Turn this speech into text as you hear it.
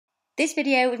This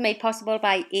video was made possible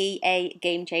by EA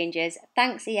Game Changers.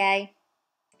 Thanks EA.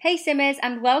 Hey Simmers,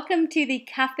 and welcome to the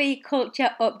cafe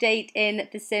culture update in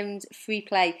The Sims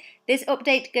FreePlay. This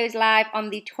update goes live on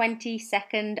the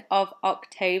 22nd of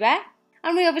October.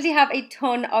 And we obviously have a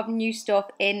ton of new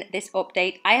stuff in this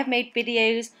update. I have made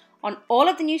videos on all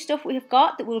of the new stuff we have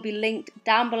got that will be linked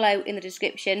down below in the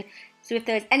description. So if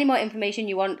there's any more information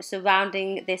you want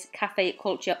surrounding this cafe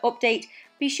culture update,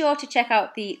 be sure to check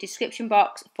out the description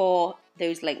box for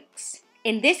those links.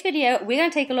 In this video, we're going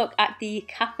to take a look at the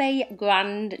Café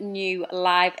Grande new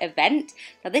live event.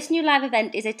 Now this new live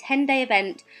event is a 10-day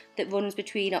event that runs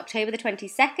between October the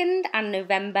 22nd and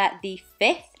November the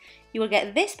 5th. You will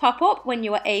get this pop up when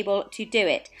you are able to do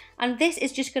it. And this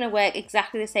is just going to work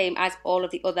exactly the same as all of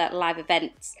the other live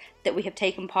events that we have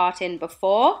taken part in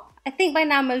before. I think by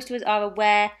now most of us are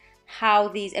aware how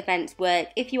these events work.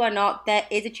 If you are not, there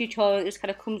is a tutorial that just kind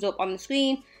of comes up on the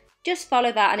screen. Just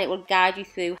follow that and it will guide you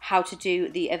through how to do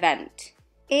the event.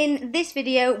 In this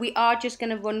video, we are just going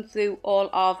to run through all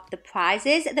of the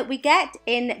prizes that we get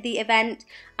in the event.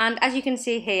 And as you can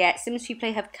see here, Sims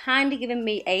FreePlay have kindly given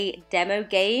me a demo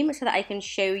game so that I can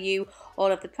show you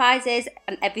all of the prizes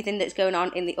and everything that's going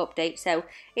on in the update. So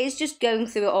it's just going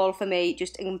through it all for me,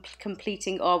 just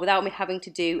completing all without me having to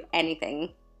do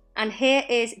anything. And here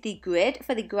is the grid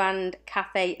for the Grand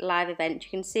Cafe live event. You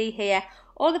can see here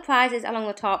all the prizes along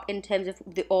the top in terms of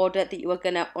the order that you are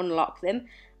going to unlock them.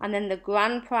 And then the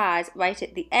grand prize right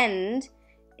at the end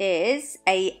is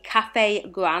a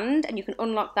Café Grande, and you can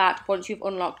unlock that once you've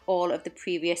unlocked all of the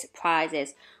previous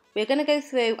prizes. We're going to go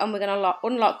through and we're going to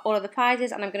unlock all of the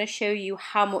prizes, and I'm going to show you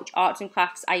how much arts and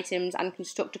crafts items and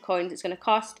constructor coins it's going to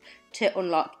cost to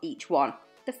unlock each one.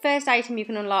 The first item you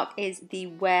can unlock is the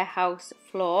warehouse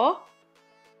floor.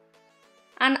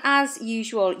 And as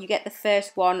usual, you get the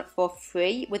first one for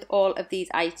free with all of these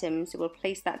items. So we'll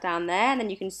place that down there and then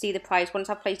you can see the price. Once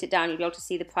I've placed it down, you'll be able to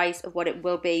see the price of what it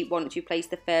will be once you place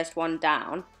the first one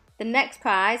down. The next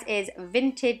prize is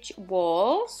vintage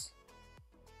walls.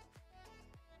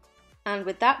 And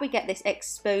with that, we get this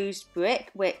exposed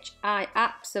brick, which I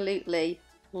absolutely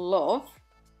love.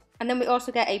 And then we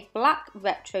also get a black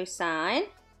retro sign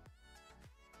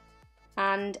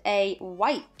and a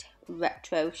white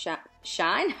retro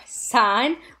sign.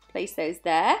 Place those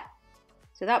there.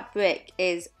 So that brick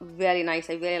is really nice.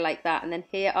 I really like that. And then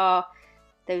here are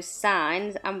those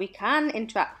signs, and we can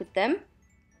interact with them.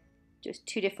 Just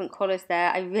two different colours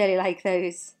there. I really like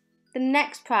those. The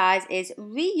next prize is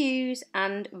reuse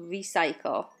and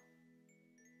recycle.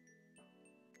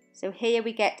 So here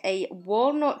we get a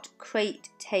walnut crate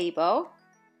table,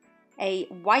 a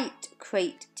white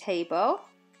crate table,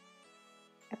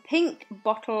 a pink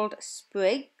bottled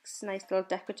sprigs, nice little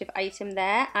decorative item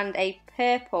there, and a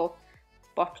purple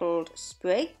bottled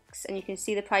sprigs. And you can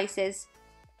see the prices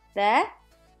there.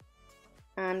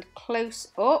 And close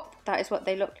up, that is what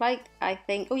they look like, I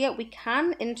think. Oh yeah, we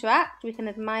can interact, we can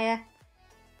admire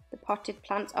the potted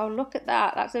plants. Oh, look at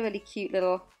that, that's a really cute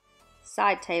little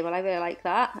side table. I really like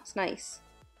that. That's nice.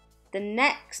 The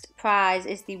next prize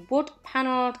is the wood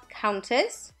panelled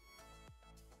counters.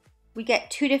 We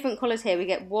get two different colours here. We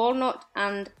get walnut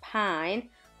and pine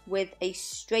with a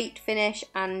straight finish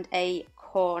and a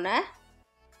corner.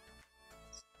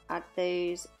 Let's add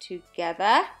those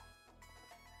together.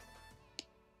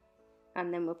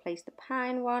 And then we'll place the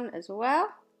pine one as well.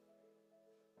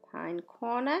 Pine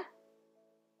corner.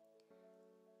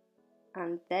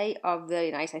 And they are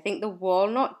really nice. I think the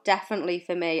walnut, definitely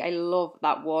for me. I love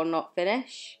that walnut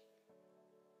finish.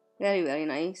 Really, really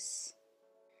nice.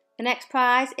 The next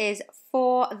prize is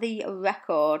for the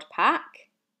record pack.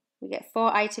 We get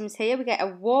 4 items here. We get a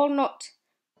walnut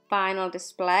vinyl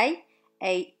display,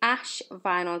 a ash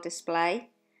vinyl display,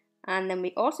 and then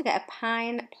we also get a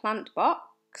pine plant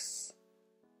box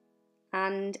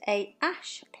and a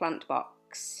ash plant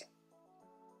box.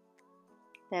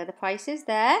 There are the prices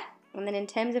there. And then in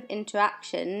terms of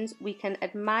interactions, we can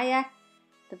admire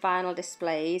the vinyl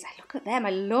displays. Look at them,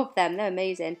 I love them, they're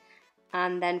amazing.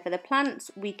 And then for the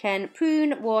plants, we can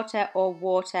prune, water, or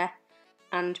water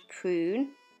and prune.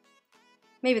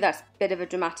 Maybe that's a bit of a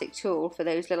dramatic tool for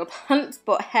those little plants,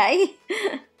 but hey.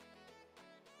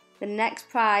 The next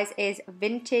prize is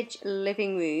vintage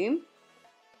living room.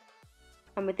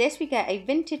 And with this, we get a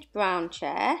vintage brown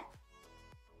chair,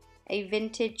 a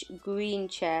vintage green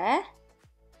chair,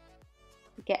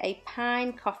 we get a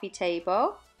pine coffee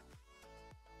table,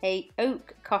 a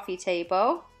oak coffee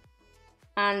table,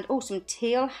 and oh, some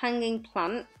teal hanging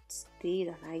plants. These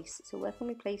are nice. So where can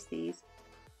we place these?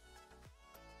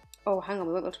 Oh, hang on,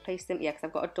 we won't be able to place them. Yeah, because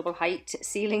I've got a double height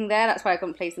ceiling there. That's why I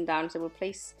couldn't place them down. So we'll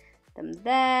place them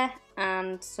there,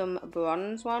 and some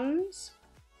bronze ones.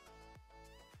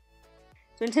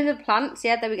 So in terms of plants,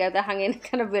 yeah, there we go, they're hanging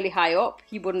kind of really high up.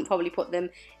 You wouldn't probably put them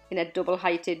in a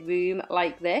double-heighted room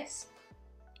like this.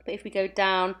 But if we go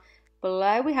down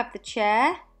below, we have the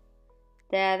chair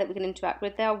there that we can interact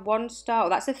with. They are 1 star, oh,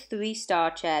 that's a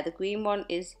 3-star chair. The green one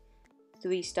is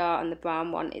 3-star and the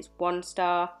brown one is 1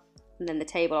 star. And then the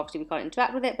table, obviously we can't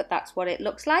interact with it, but that's what it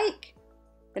looks like.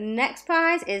 The next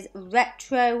prize is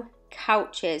retro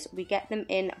couches. We get them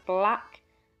in black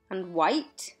and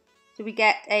white. So we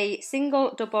get a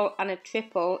single, double and a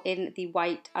triple in the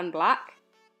white and black.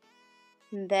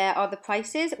 And there are the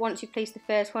prices. Once you place the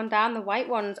first one down, the white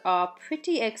ones are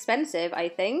pretty expensive, I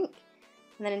think.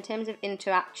 And then in terms of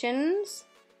interactions,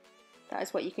 that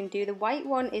is what you can do. The white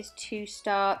one is 2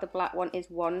 star, the black one is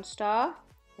 1 star.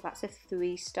 So that's a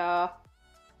 3 star.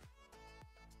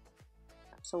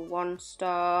 That's a 1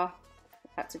 star.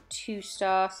 That's a 2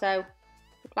 star. So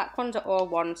the black ones are all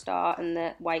 1 star and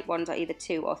the white ones are either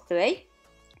 2 or 3.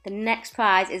 The next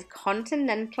prize is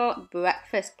Continental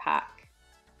Breakfast Pack.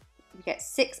 We get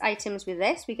 6 items with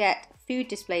this. We get food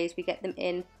displays. We get them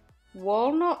in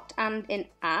walnut and in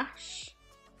ash.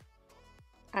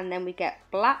 And then we get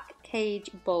black cage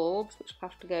bulbs, which we'll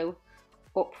have to go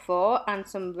up for, and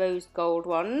some rose gold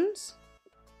ones.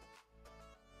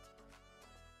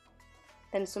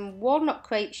 Then some walnut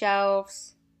crate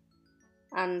shelves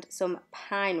and some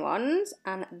pine ones.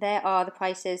 And there are the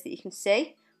prices that you can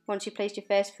see once you place your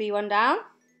first free one down.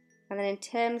 And then in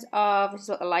terms of, this is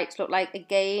what the lights look like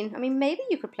again. I mean, maybe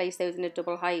you could place those in a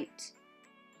double height.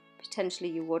 Potentially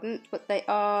you wouldn't, but they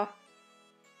are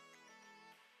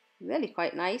really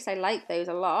quite nice. I like those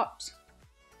a lot.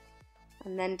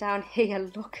 And then down here,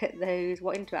 look at those.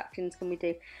 What interactions can we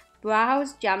do?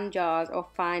 Browse jam jars or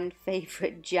find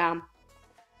favourite jam.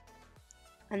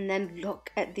 And then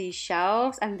look at these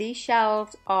shelves. And these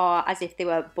shelves are as if they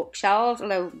were bookshelves,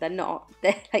 although they're not.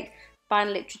 They're like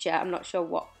fine literature. I'm not sure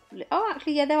what. Oh,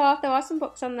 actually, yeah, there are some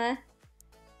books on there.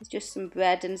 There's just some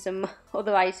bread and some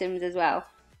other items as well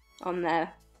on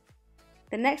there.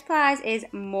 The next prize is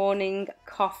morning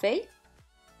coffee.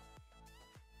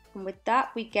 And with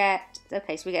that we get,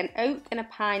 okay, so we get an oak and a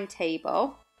pine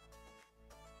table.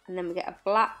 And then we get a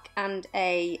black and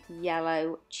a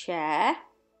yellow chair.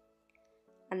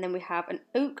 And then we have an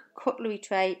oak cutlery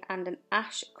tray and an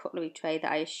ash cutlery tray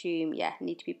that I assume, yeah,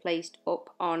 need to be placed up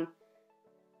on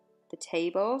the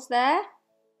tables there.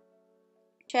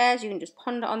 Chairs, you can just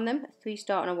ponder on them, a 3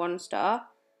 star and a 1 star.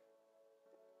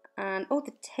 And oh,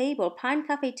 the table, Pine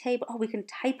Cafe table. Oh, we can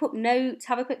type up notes,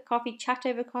 have a quick coffee, chat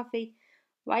over coffee,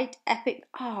 write epic.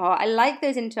 Oh, I like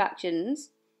those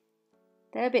interactions.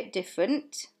 They're a bit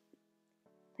different.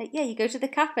 Like, yeah, you go to the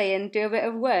cafe and do a bit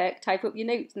of work, type up your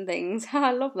notes and things.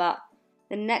 I love that.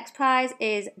 The next prize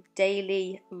is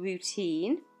daily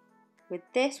routine. With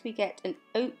this, we get an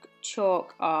oak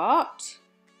chalk art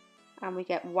and we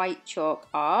get white chalk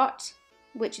art,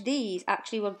 which these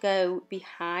actually will go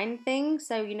behind things.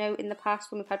 So, you know, in the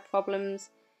past when we've had problems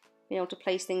being able to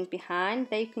place things behind,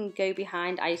 they can go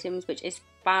behind items, which is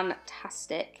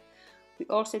fantastic. We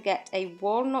also get a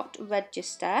walnut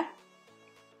register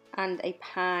and a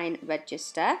pine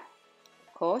register.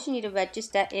 Of course, you need a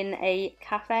register in a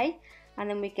cafe. And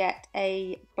then we get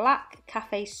a black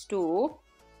cafe stool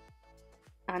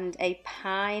and a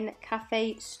pine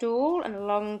cafe stool, and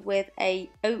along with a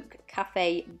oak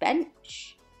cafe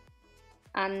bench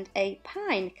and a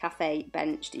pine cafe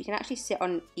bench that you can actually sit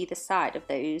on either side of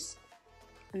those.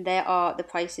 And there are the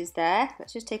prices there.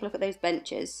 Let's just take a look at those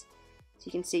benches. So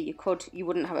you can see you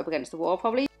wouldn't have it up against the wall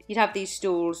probably. You'd have these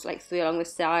stools like 3 along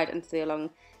this side and 3 along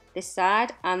this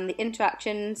side. And the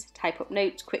interactions, type up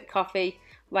notes, quick coffee,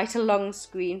 write a long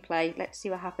screenplay. Let's see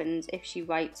what happens if she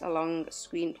writes a long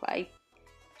screenplay.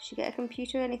 Does she get a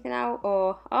computer or anything out?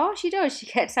 Or, oh, she does. She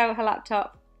gets out her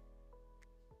laptop,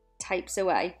 types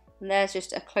away. And there's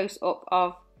just a close-up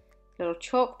of the little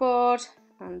chalkboard.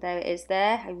 And there it is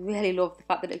there. I really love the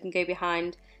fact that it can go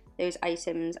behind those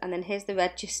items. And then here's the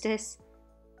registers.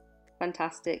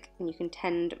 Fantastic. And you can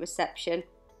tend reception.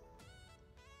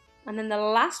 And then the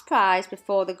last prize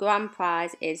before the grand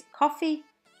prize is coffee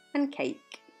and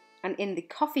cake. And in the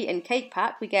coffee and cake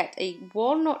pack, we get a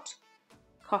walnut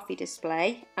coffee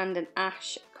display and an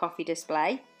ash coffee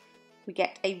display. We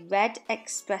get a red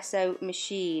espresso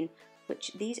machine,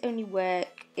 which these only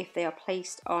work if they are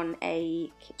placed on a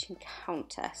kitchen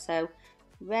counter. So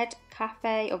red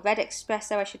cafe, or red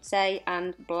espresso I should say,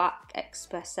 and black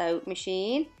espresso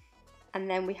machine. And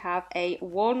then we have a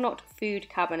walnut food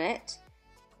cabinet,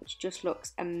 which just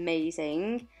looks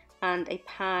amazing, and a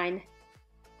pine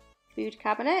food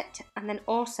cabinet. And then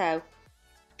also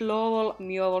floral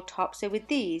mural top. So with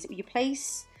these, you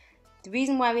place, the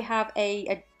reason why we have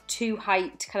a two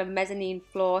height kind of mezzanine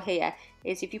floor here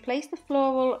is if you place the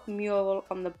floral mural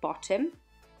on the bottom,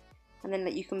 and then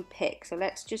that you can pick. So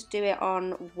let's just do it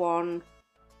on one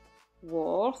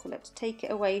wall. So let's take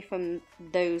it away from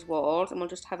those walls and we'll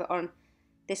just have it on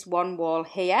this one wall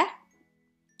here.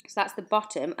 So that's the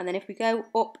bottom, and then if we go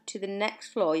up to the next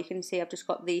floor, you can see I've just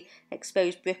got the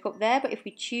exposed brick up there, but if we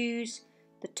choose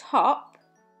the top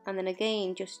and then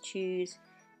again just choose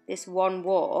this one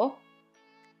wall,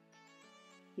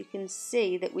 you can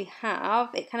see that we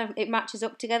have, it matches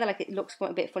up together. Like, it looks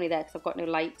a bit funny there because I've got no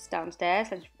lights downstairs.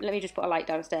 Let me just put a light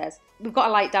downstairs. We've got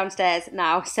a light downstairs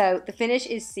now, so the finish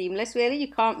is seamless really.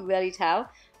 You can't really tell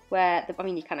where, I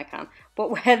mean you kind of can,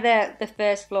 but where the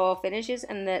first floor finishes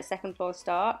and the second floor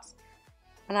starts.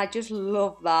 And I just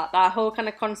love that. That whole kind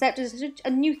of concept is such a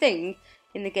new thing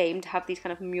in the game, to have these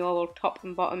kind of mural top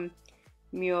and bottom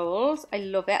murals. I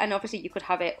love it. And obviously you could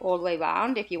have it all the way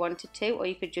around if you wanted to, or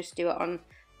you could just do it on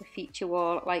the feature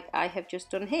wall like I have just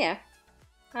done here.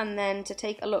 And then to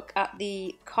take a look at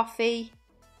the coffee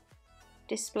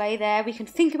display there, we can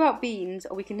think about beans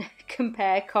or we can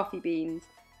compare coffee beans.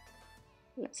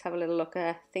 Let's have a little look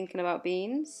at thinking about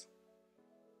beans.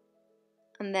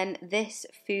 And then this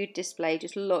food display,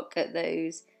 just look at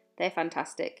those. They're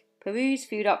fantastic. Peruse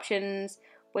food options,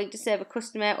 wait to serve a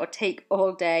customer, or take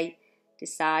all day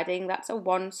deciding. That's a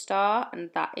 1 star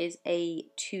and that is a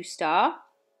 2 star.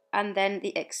 And then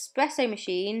the espresso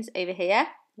machines over here,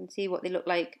 you can see what they look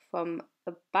like from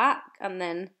the back, and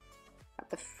then at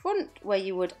the front where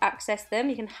you would access them,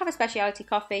 you can have a specialty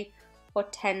coffee or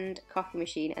tend coffee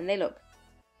machine, and they look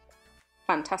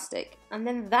fantastic. And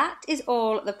then that is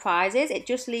all the prizes. It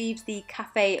just leaves the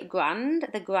Café Grande,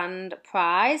 the grand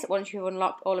prize. Once you've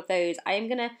unlocked all of those, I am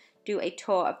going to do a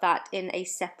tour of that in a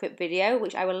separate video,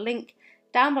 which I will link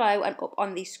down below and up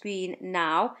on the screen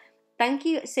now. Thank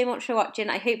you so much for watching.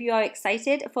 I hope you are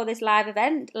excited for this live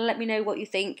event. Let me know what you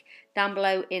think down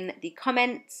below in the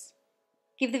comments.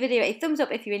 Give the video a thumbs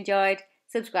up if you enjoyed,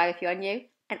 subscribe if you are new,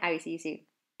 and I will see you soon.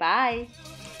 Bye!